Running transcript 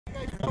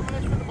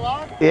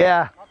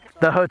Yeah,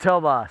 the hotel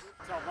boss.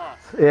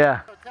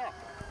 Yeah,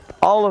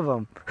 all of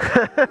them.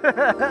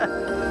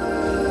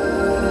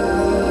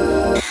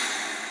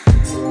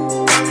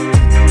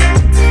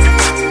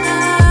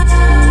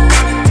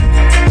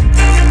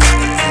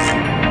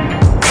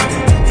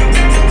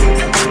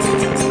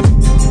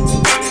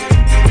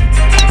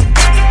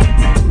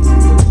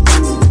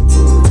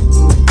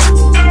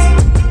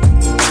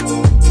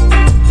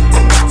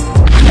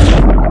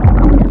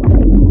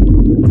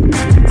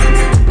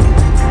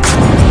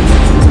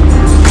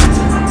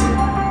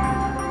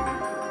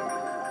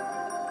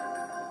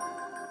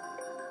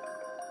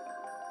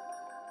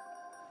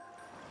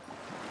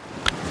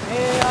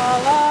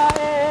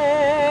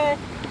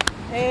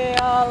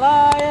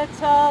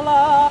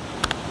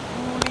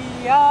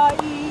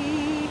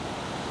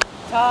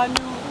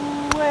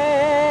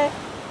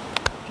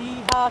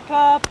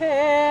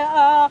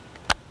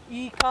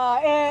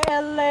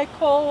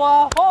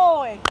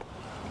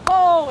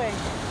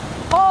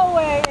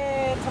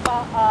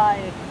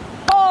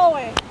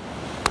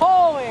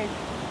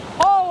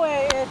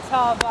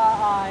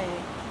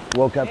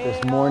 Woke up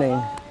this morning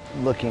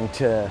looking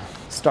to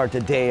start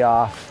the day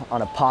off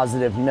on a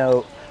positive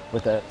note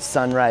with a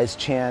sunrise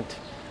chant.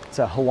 It's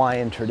a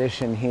Hawaiian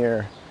tradition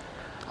here,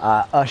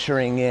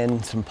 ushering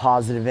in some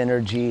positive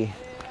energy,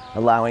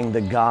 allowing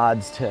the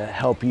gods to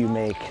help you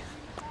make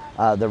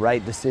the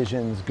right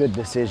decisions, good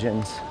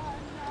decisions.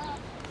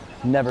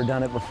 Never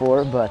done it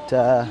before, but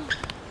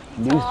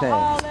new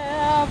things.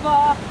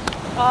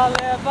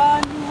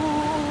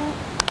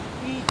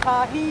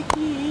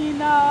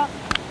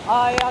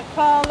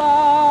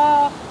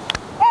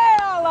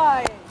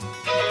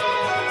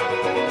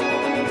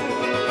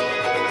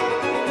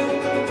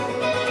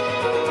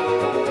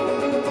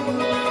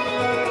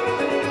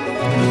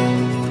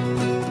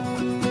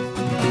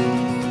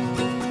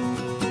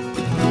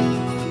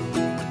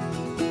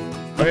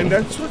 And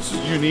that's what's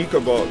unique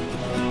about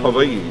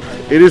Hawaii.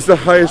 It is the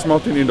highest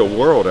mountain in the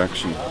world,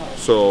 actually.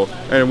 So,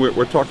 and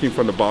we're talking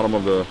from the bottom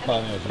of the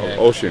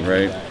ocean,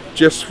 right?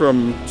 Just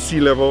from sea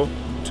level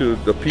to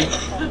the peak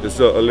is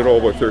a little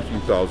over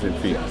 13,000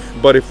 feet.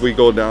 But if we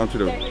go down to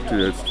the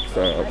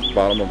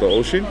bottom of the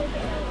ocean,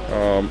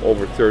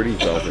 over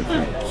 30,000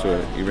 feet. So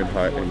even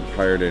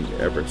higher than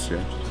Everest.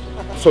 Yeah.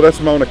 So that's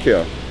Mauna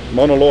Kea.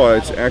 Mauna Loa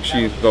is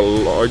actually the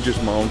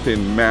largest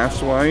mountain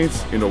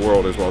mass-wise in the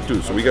world as well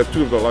too. So we got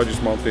two of the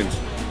largest mountains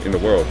in the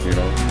world, you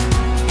know.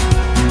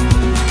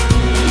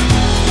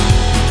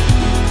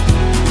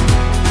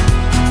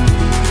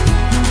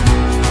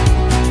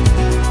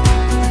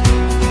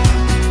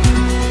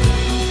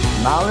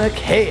 Mauna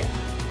Kea.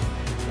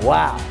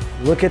 Wow,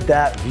 look at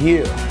that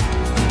view.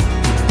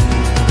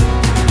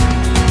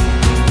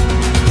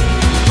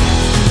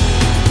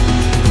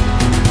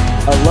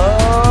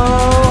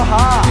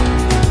 Aloha.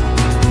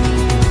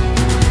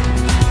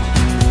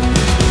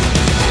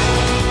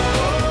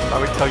 I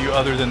would tell you,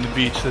 other than the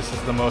beach, this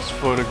is the most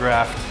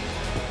photographed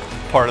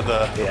part of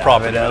the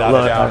property, without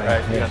a doubt,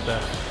 right? You got the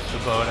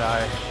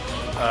Bodhi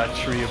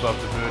tree above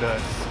the Buddha.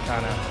 It's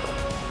kind of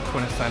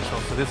quintessential.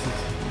 So this is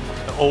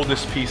the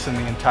oldest piece in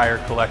the entire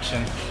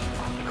collection.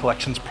 The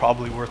collection's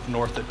probably worth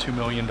north of $2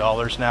 million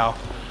now.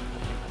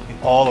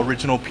 All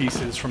original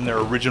pieces from their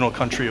original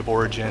country of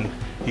origin.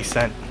 He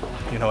sent,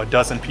 you know, a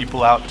dozen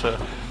people out to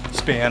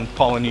span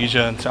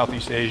Polynesia and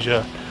Southeast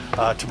Asia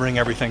to bring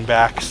everything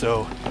back.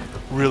 So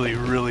really,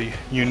 really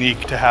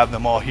unique to have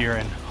them all here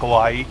in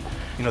Hawaii.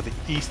 You know, the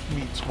East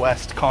meets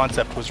West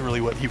concept was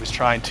really what he was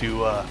trying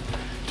to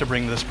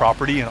bring to this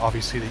property, and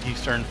obviously the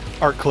Eastern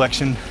art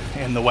collection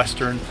and the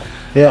Western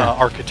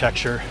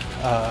architecture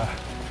are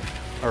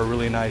a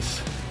really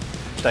nice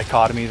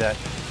dichotomy that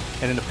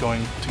ended up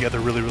going together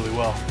really, really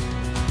well.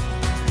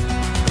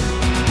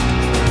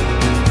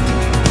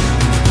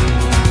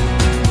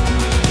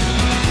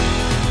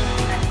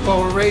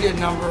 Well, we're rated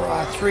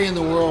number 3 in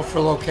the world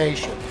for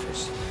location,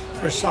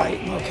 for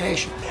site and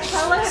location.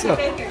 How long have you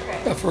been here,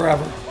 Chris?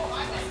 Forever.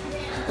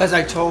 As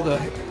I told the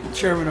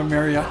chairman of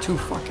Marriott, too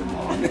fucking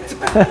long. he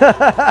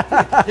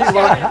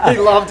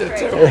loved it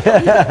too.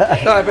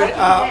 No, I've been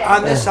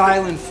on this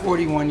island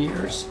 41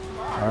 years.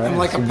 Right, I'm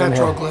like a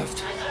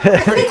petroglyph.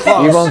 Pretty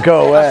close. You won't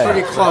go away.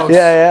 Pretty close.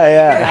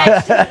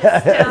 Yeah.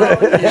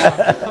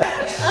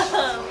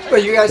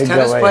 But you guys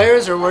tennis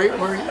players, or were you?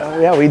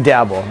 Yeah, we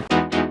dabble.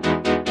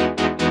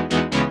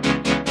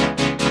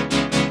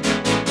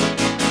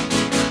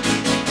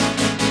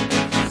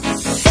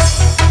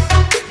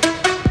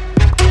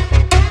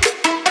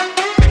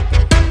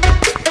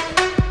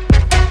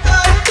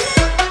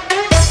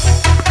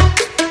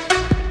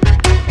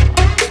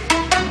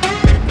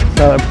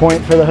 Another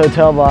point for the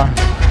hotel boss.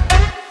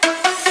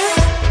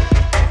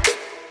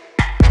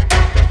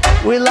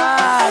 We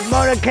live,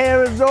 Mauna Kea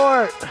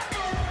Resort.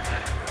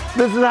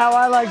 This is how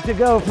I like to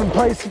go from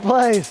place to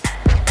place.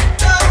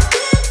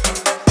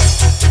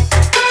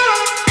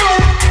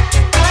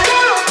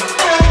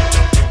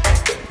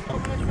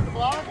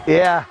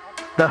 Yeah,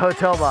 the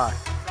hotel boss.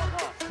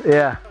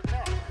 Yeah,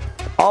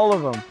 all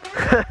of them.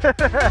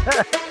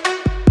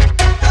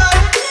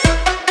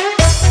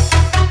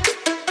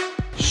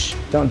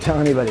 Don't tell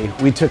anybody.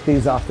 We took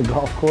these off the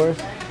golf course,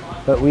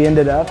 but we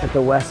ended up at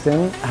the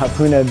Westin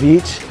Hapuna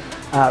Beach,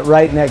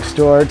 right next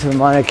door to the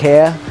Mauna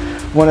Kea.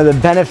 One of the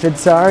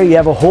benefits are you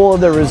have a whole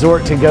other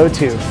resort to go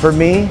to. For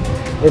me,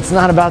 it's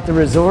not about the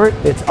resort,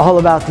 it's all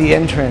about the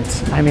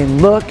entrance. I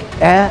mean, look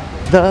at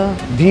the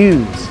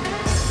views.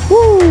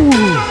 Woo!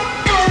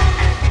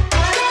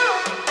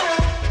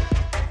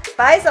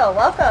 Faisal,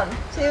 welcome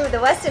to the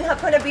Westin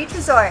Hapuna Beach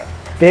Resort.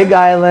 Big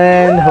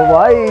Island,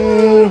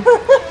 Hawaii.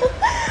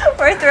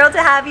 We're thrilled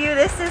to have you.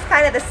 This is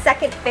kind of the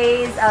second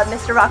phase of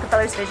Mr.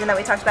 Rockefeller's vision that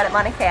we talked about at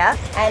Mauna Kea.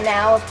 And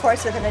now, of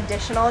course, with an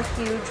additional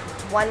huge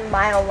 1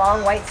 mile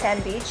long white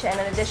sand beach and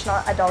an additional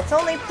adults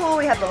only pool.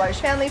 We have the large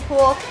family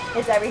pool.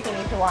 It's everything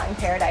you can want in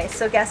paradise.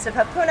 So guests of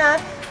Hapuna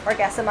or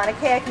guests of Mauna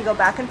Kea can go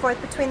back and forth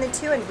between the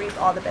two and reap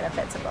all the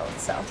benefits of both.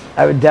 So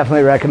I would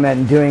definitely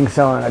recommend doing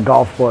so on a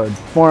golf board.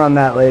 More on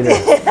that later.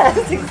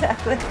 Yes,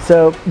 exactly.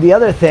 So the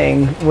other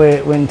thing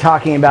when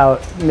talking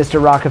about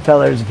Mr.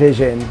 Rockefeller's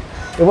vision,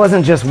 it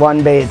wasn't just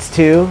one bay, it's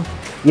two.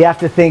 You have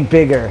to think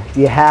bigger.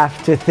 You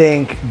have to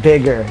think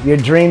bigger. Your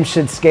dreams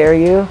should scare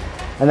you.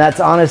 And that's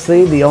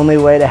honestly the only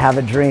way to have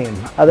a dream.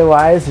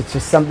 Otherwise, it's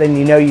just something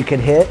you know you could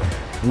hit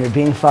and you're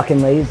being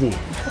fucking lazy.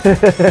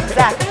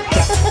 Exactly.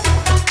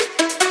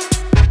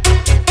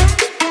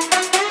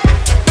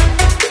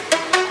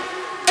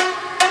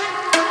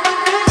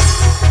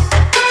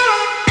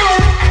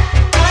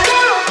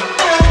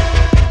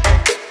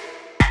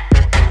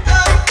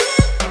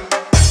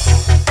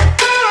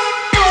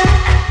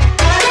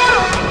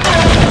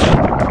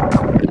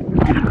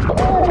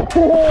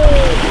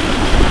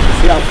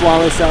 See how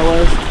flawless that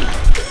was?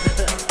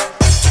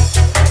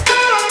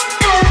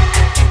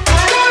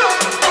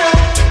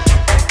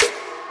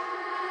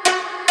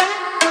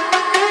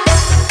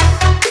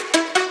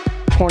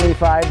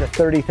 $25,000 to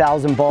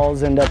 $30,000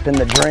 balls end up in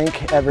the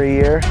drink every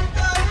year.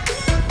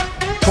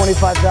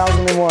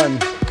 25,001.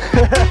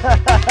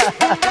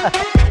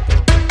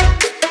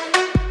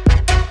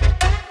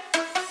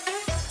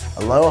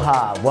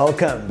 Aloha,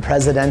 welcome,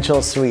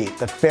 Presidential Suite,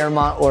 the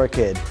Fairmont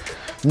Orchid.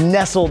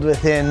 Nestled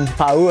within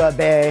Paua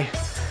Bay.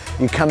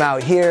 You come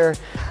out here,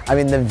 I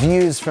mean, the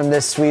views from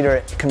this suite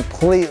are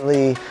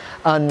completely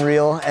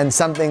unreal and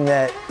something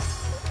that,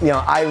 you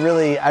know, I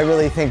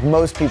really think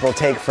most people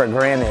take for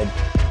granted.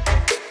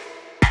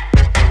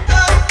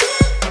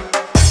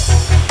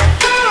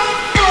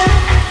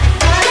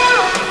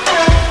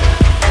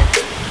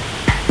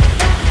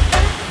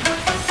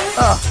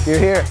 Oh, you're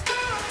here.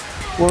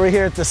 We're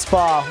here at the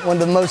spa. One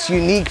of the most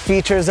unique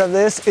features of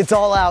this, it's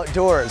all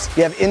outdoors.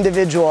 You have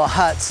individual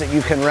huts that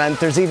you can rent.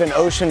 There's even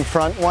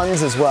oceanfront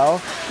ones as well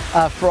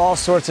for all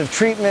sorts of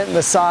treatment,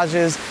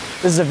 massages.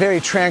 This is a very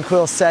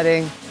tranquil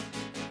setting.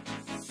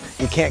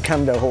 You can't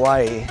come to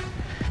Hawaii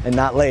and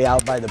not lay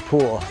out by the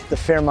pool. The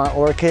Fairmont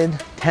Orchid,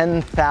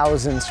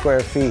 10,000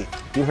 square feet.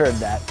 You heard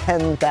that,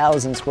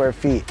 10,000 square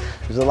feet.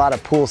 There's a lot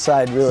of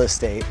poolside real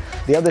estate.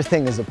 The other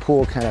thing is the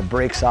pool kind of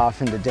breaks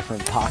off into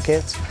different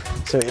pockets.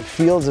 So it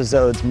feels as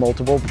though it's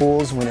multiple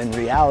pools when in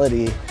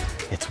reality,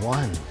 it's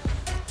one.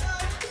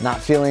 Not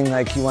feeling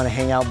like you want to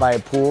hang out by a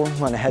pool,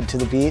 want to head to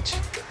the beach?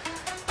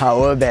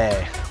 Paua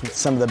Bay, with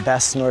some of the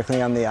best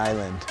snorkeling on the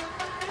island.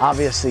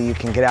 Obviously you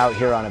can get out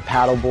here on a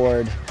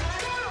paddleboard,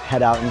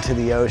 head out into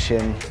the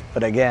ocean,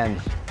 but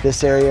again,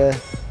 this area,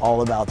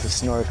 all about the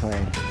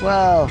snorkeling.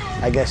 Well,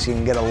 I guess you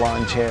can get a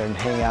lawn chair and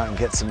hang out and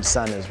get some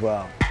sun as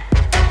well.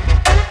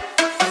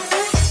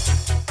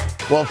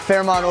 Well,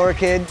 Fairmont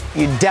Orchid,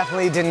 you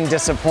definitely didn't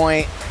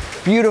disappoint.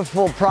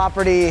 Beautiful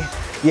property,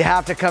 you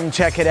have to come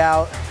check it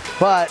out.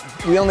 But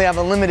we only have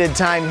a limited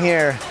time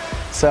here,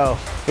 so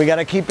we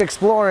gotta keep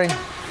exploring. So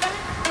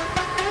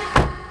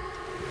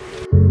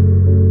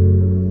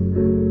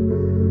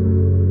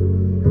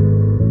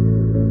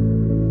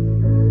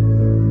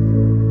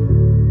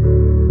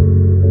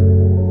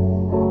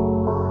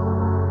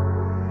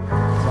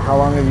how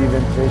long have you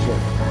been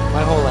fishing?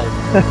 My whole life.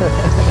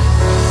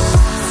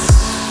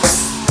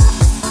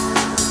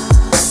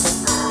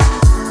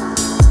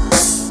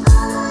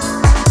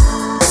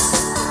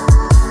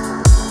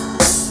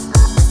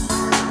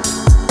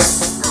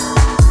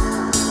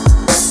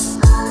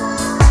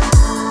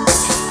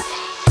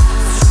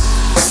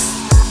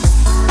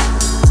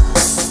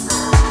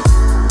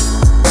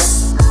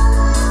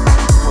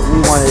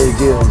 Wanted to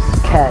do is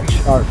catch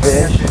our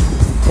fish,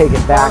 take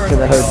it back to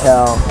the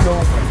hotel,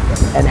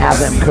 and have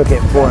them cook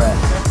it for us.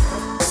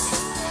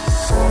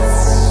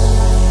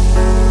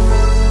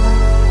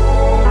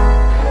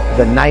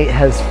 The night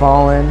has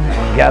fallen,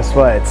 and guess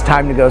what? It's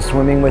time to go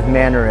swimming with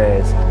manta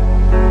rays.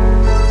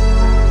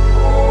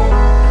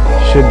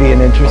 Should be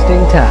an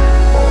interesting time.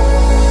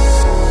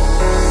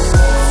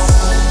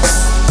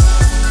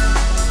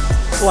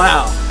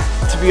 Wow.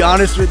 To be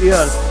honest with you,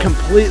 I was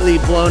completely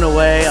blown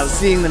away. I was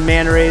seeing the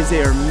manta rays.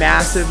 They are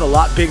massive, a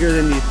lot bigger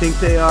than you think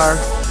they are.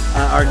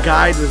 Our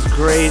guide was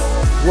great.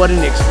 What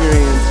an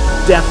experience.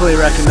 Definitely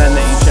recommend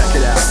that you check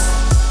it out.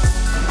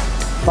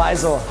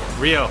 Faisal.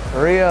 Rio.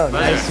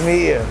 Nice to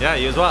meet you. Yeah,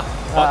 you as well.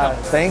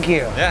 Welcome. Thank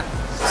you. Yeah.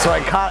 So I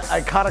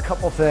caught a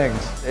couple things.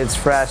 It's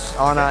fresh,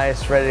 on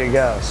ice, ready to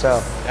go.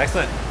 So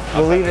excellent.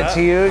 We'll leave it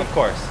to you. Of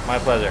course, my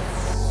pleasure.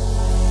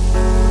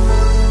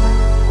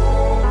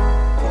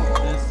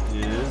 This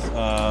is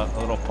a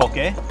little poke.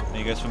 Are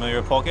you guys familiar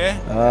with poke?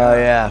 Oh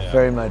yeah,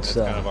 very much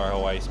so. Kind of our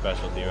Hawaii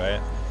specialty,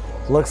 right?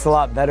 Looks a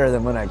lot better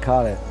than when I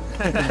caught it.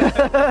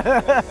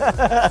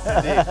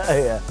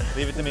 Yeah.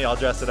 Leave it to me, I'll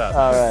dress it up.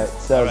 All right,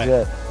 sounds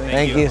good.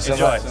 Thank you so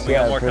much. We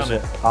got more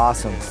coming.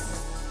 Awesome.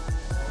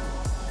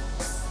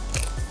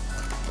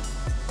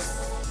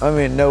 I don't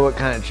even know what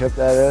kind of trip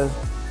that is,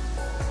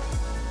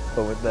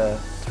 but with the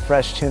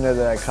fresh tuna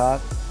that I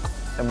caught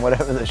and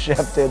whatever the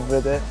chef did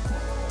with it,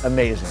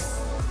 amazing.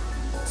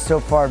 So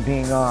far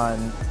being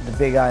on the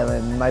Big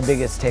Island, my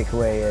biggest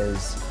takeaway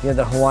is,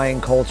 the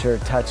Hawaiian culture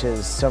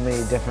touches so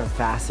many different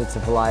facets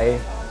of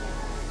life,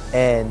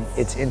 and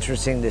it's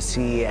interesting to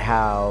see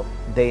how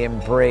they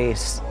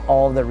embrace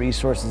all the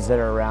resources that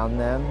are around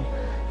them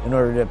in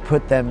order to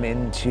put them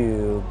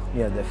into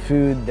the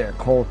food, their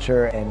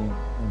culture, and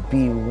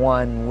be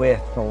one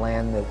with the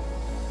land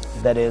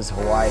that is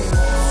Hawaii.